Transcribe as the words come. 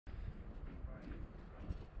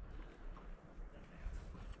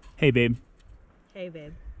Hey, babe. Hey,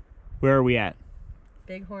 babe. Where are we at?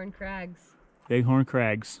 Bighorn Crags. Bighorn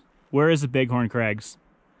Crags. Where is the Bighorn Crags?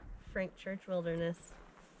 Frank Church Wilderness.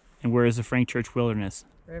 And where is the Frank Church Wilderness?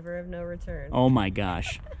 River of No Return. Oh my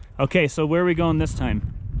gosh. Okay, so where are we going this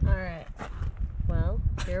time? All right. Well,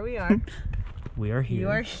 here we are. We are here. You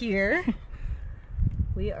are here.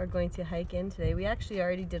 We are going to hike in today. We actually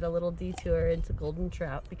already did a little detour into Golden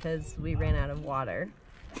Trout because we ran out of water.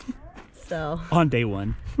 So on day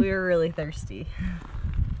one. We were really thirsty.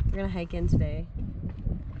 We're gonna hike in today.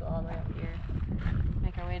 Go all the way up here.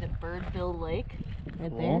 Make our way to Birdbill Lake.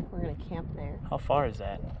 Right there. We're gonna camp there. How far is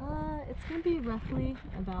that? It's gonna be roughly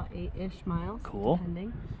about 8-ish miles. Cool.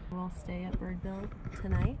 Depending. We'll stay at Birdbill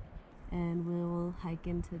tonight, and we'll hike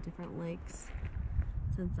into different lakes,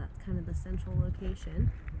 since that's kind of the central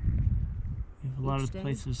location. We have a lot of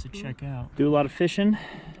places to check out. Do a lot of fishing.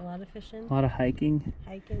 A lot of fishing. A lot of hiking.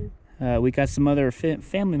 Hiking. We got some other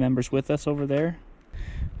family members with us over there.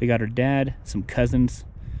 We got her dad, some cousins,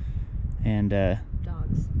 and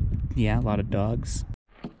dogs. Yeah, a lot of dogs.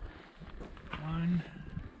 1,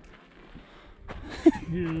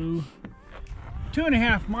 2,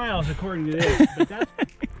 2.5 miles according to this, but that's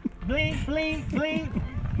bleep, bleep, bleep.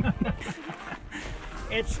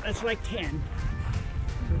 It's like 10,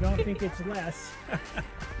 so don't think it's less.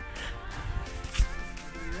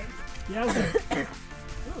 Yeah, okay.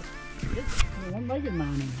 It's a one-legged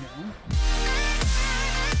mountain here.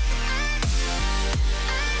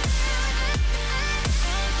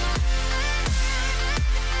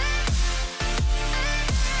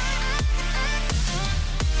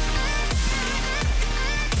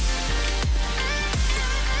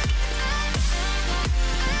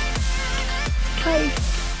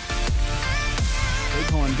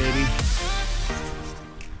 Bighorn, baby.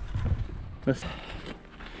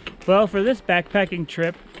 Well, for this backpacking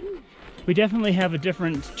trip, we definitely have a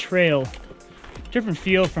different trail, different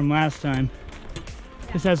feel from last time.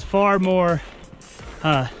 This has far more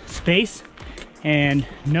space and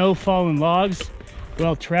no fallen logs,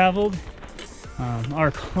 well traveled.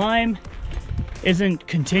 Our climb isn't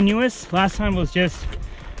continuous. Last time was just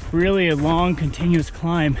really a long continuous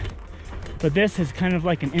climb, but this is kind of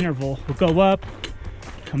like an interval. We'll go up,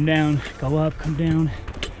 come down, go up, come down,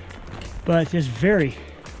 but it's very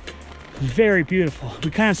beautiful.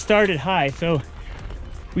 We kind of started high, so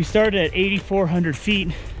we started at 8,400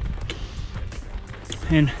 feet,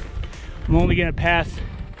 and I'm only gonna pass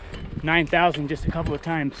 9,000 just a couple of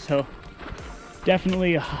times, so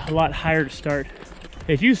definitely a lot higher to start.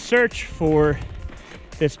 If you search for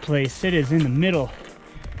this place, it is in the middle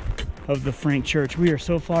of the Frank Church. We are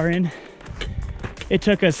so far in. It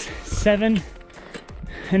took us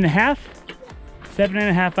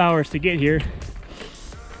 7.5 hours to get here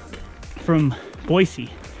from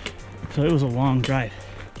Boise, so it was a long drive.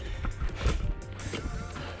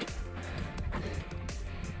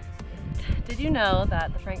 Did you know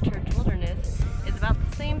that the Frank Church Wilderness is about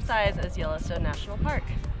the same size as Yellowstone National Park?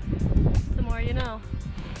 The more you know.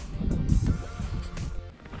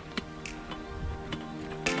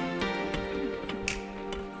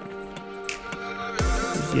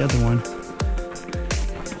 There's the other one.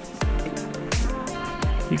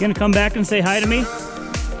 You gonna come back and say hi to me?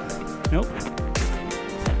 Nope.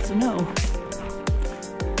 That's a no.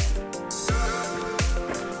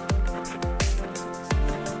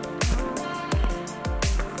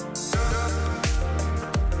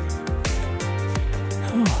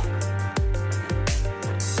 Oh.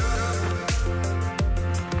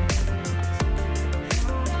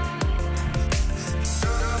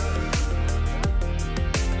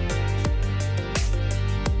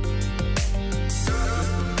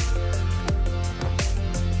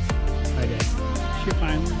 Hi, Dad. Ship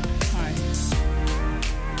Island. Hi.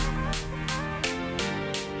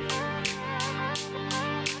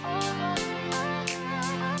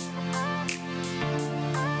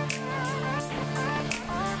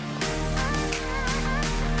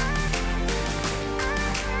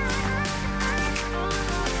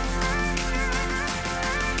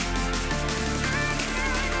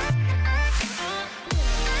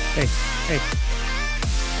 Hey, hey.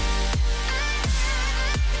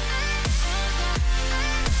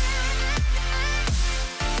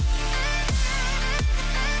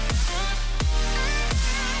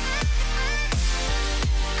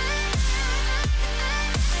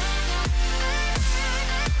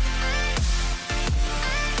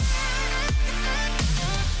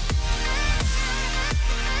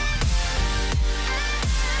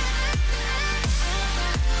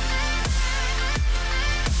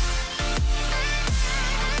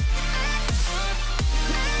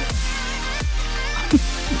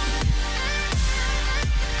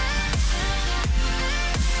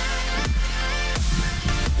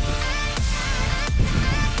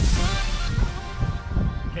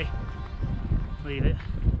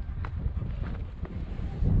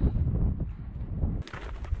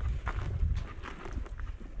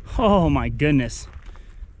 Oh my goodness.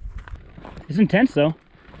 It's intense though.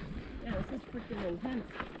 Yeah, this is freaking intense.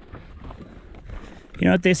 You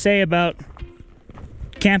know what they say about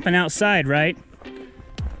camping outside, right?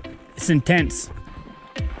 It's intense.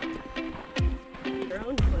 Your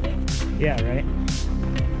own footing. Yeah, right?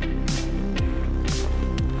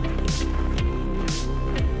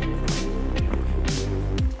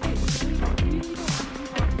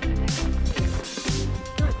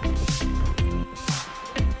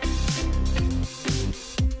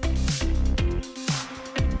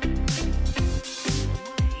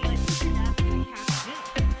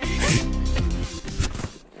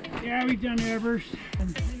 Yeah, we've done Everest.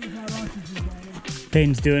 And how long since we've done it?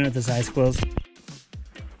 Peyton's doing it with his eyes closed.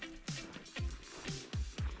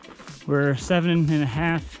 We're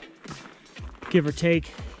 7.5, give or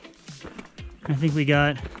take. I think we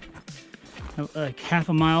got like half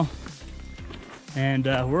a mile, and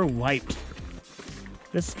we're wiped.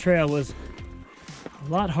 This trail was a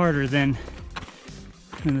lot harder than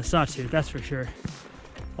the Sawtooth, that's for sure.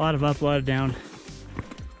 A lot of up, a lot of down,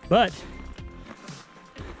 but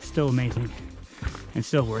still amazing and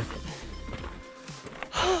still worth it.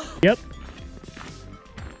 Yep.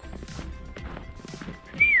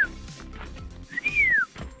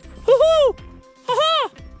 Woohoo!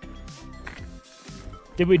 Ha-ha!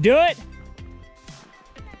 Did we do it?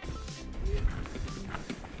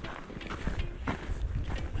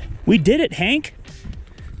 We did it, Hank.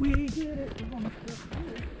 We did it. We're gonna step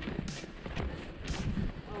through it.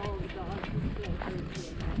 Oh, God.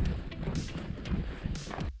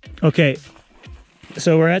 Okay,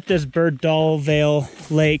 so we're at this Vale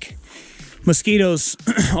Lake. Mosquitoes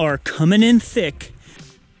are coming in thick.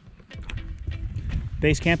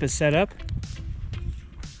 Base camp is set up.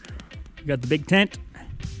 We got the big tent,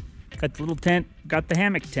 got the little tent, got the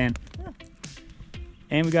hammock tent,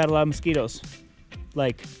 and we got a lot of mosquitoes.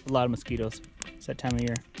 Like, a lot of mosquitoes. It's that time of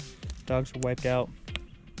year. Dogs are wiped out,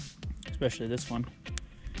 especially this one.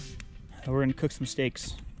 We're gonna cook some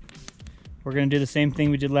steaks. We're gonna do the same thing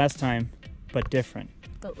we did last time, but different.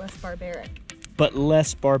 But less barbaric. But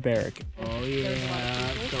less barbaric. Oh yeah,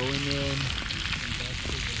 going in.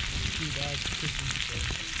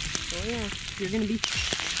 Oh yeah, you're gonna be.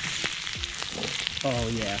 Oh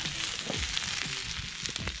yeah.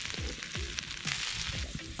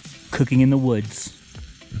 Cooking in the woods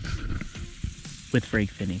with Frank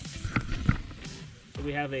Finney. So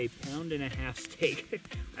we have a 1.5 pound steak.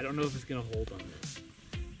 I don't know if it's gonna hold on this.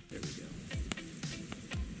 There we go.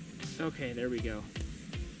 Okay, there we go.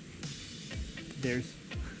 There's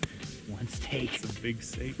one steak. It's a big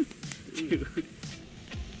steak. Dude.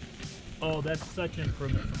 Oh, that's such an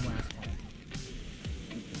improvement from last time.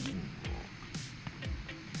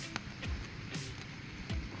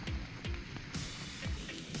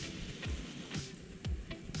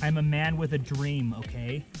 I'm a man with a dream,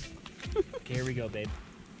 okay? Okay, here we go, babe.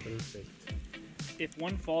 If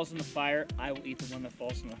one falls in the fire, I will eat the one that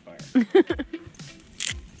falls in the fire.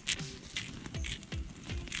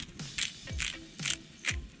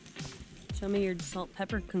 Show me your salt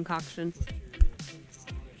pepper concoction.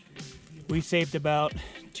 We saved about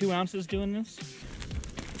 2 ounces doing this.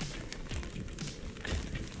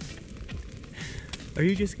 Are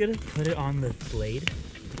you just gonna put it on the blade?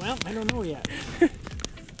 Well, I don't know yet.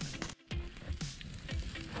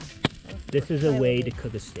 This is a way to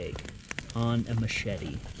cook a steak on a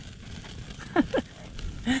machete.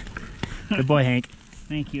 Good boy, Hank.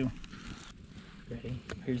 Thank you. Ready?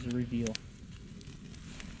 Here's the reveal.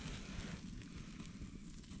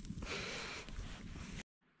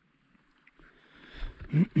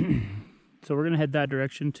 So we're gonna head that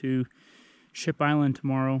direction to Ship Island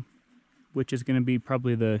tomorrow, which is gonna be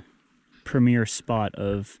probably the premier spot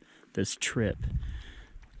of this trip.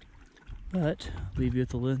 But I'll leave you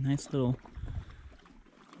with a nice little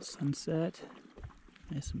sunset.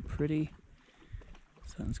 Nice and pretty.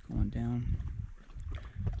 Sun's going down.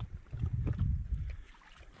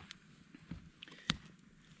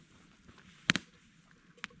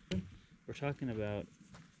 We're talking about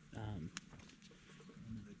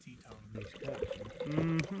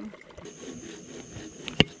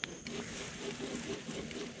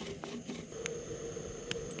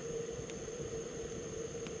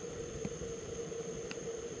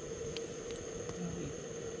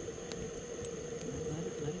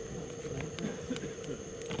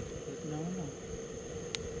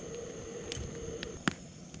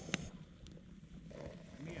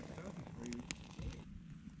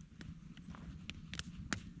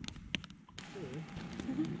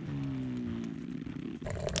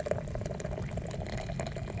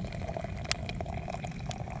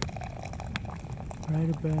right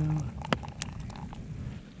about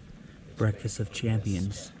Breakfast of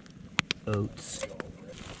champions. Oats.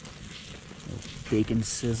 Bacon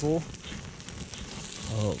sizzle.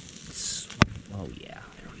 Oh, oh yeah,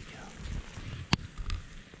 there we go.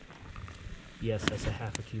 Yes, that's a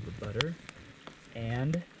half a cube of butter.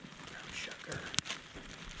 And brown sugar.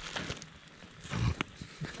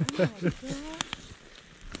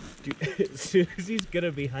 Dude, as soon as he's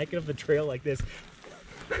gonna be hiking up the trail like this.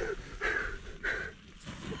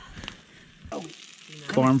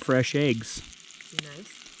 Farm fresh eggs. Nice.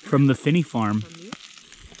 From the Finney farm.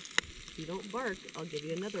 If you don't bark, I'll give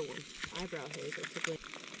you another one. Eyebrow hairs are tickling.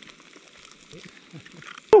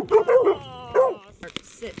 Oh,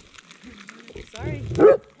 sit. Sorry.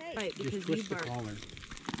 Hey. Right, because you bark.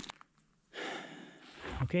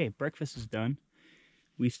 Okay, breakfast is done.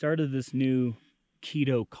 We started this new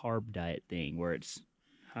keto carb diet thing where it's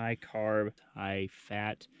high carb, high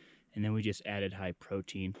fat, and then we just added high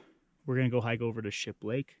protein. We're gonna go hike over to Ship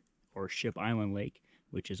Lake, or Ship Island Lake,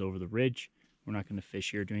 which is over the ridge. We're not gonna fish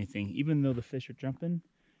here or do anything. Even though the fish are jumping,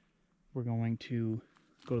 we're going to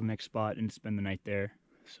go to the next spot and spend the night there.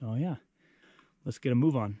 So yeah, let's get a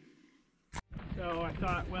move on. So I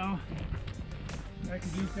thought, well, I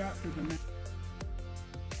could use that for the next.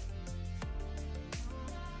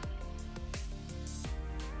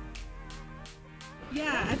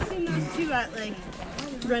 Yeah, I've seen those too at like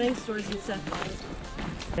running stores and stuff.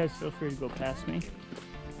 You guys feel free to go past me.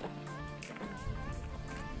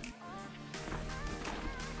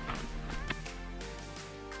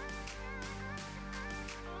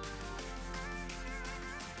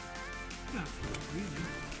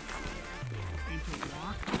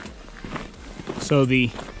 So the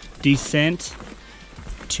descent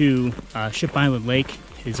to Ship Island Lake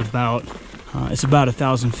is about it's about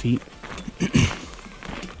 1,000 feet.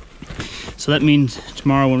 So that means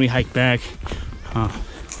tomorrow when we hike back,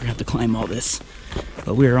 we're gonna have to climb all this,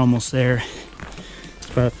 but we're almost there. It's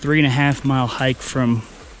about a 3.5 mile hike from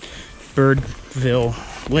Birdville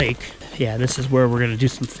Lake. Yeah, this is where we're gonna do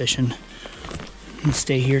some fishing and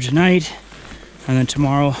stay here tonight, and then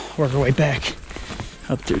tomorrow work our way back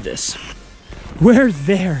up through this. We're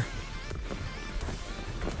there.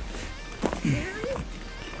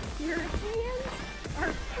 Your hands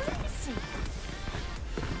are crazy.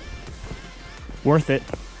 Worth it.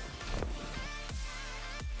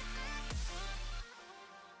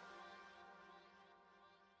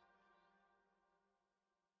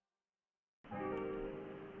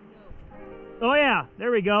 Oh yeah, there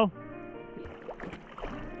we go.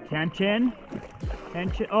 Tension.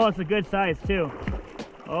 Tension. Oh, it's a good size too.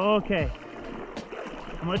 Okay.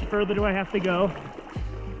 How much further do I have to go?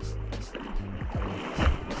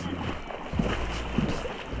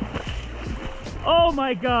 Oh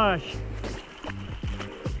my gosh.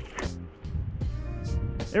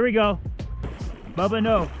 There we go. Bubba,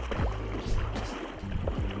 no.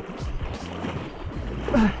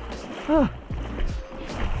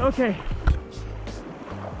 Okay.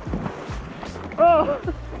 Oh.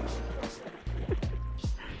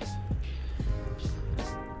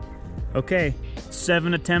 Okay,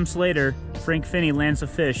 7 attempts later, Frank Finney lands a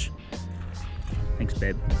fish. Thanks,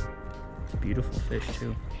 babe. It's a beautiful fish,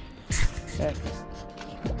 too. Okay.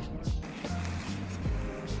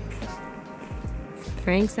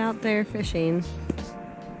 Frank's out there fishing.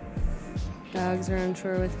 Dogs are on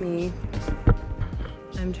shore with me.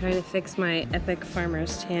 I'm trying to fix my epic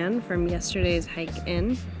farmer's tan from yesterday's hike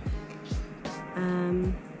in.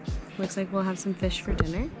 Looks like we'll have some fish for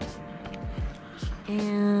dinner.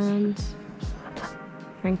 And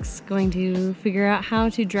Frank's going to figure out how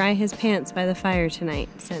to dry his pants by the fire tonight,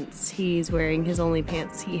 since he's wearing his only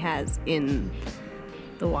pants he has in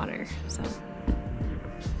the water. So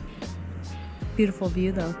beautiful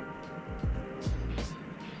view though.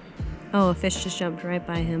 Oh, a fish just jumped right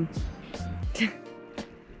by him.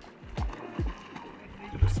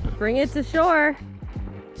 Bring it to shore.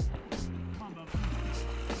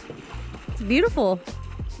 It's beautiful.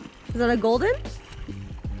 Is that a golden?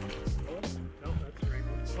 No, that's a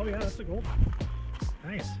rainbow. Oh yeah, that's a gold.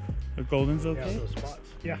 Nice. The golden's okay? Yeah, those spots.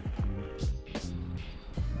 Yeah.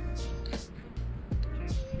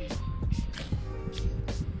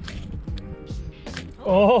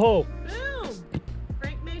 Oh! Boom!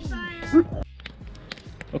 Frank made fire.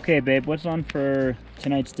 Okay, babe, what's on for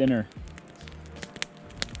tonight's dinner?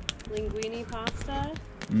 Linguine pasta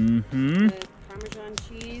Mm-hmm. with Parmesan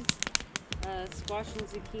cheese, squash and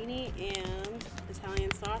zucchini, and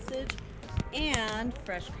Italian sausage, and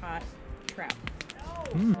fresh caught trout.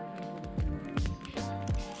 Mm.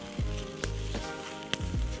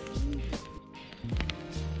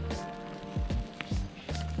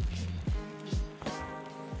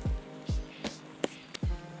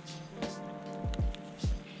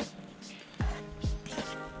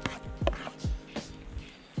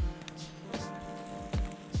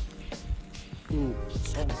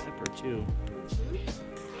 Salt and pepper too.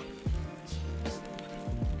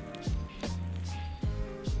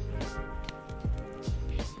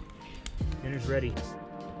 Dinner's ready.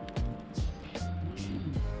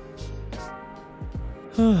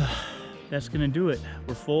 That's gonna do it.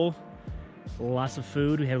 We're full, lots of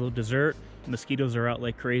food. We had a little dessert. Mosquitoes are out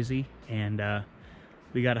like crazy, and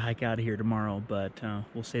we gotta hike out of here tomorrow, but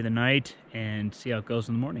we'll stay the night and see how it goes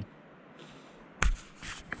in the morning.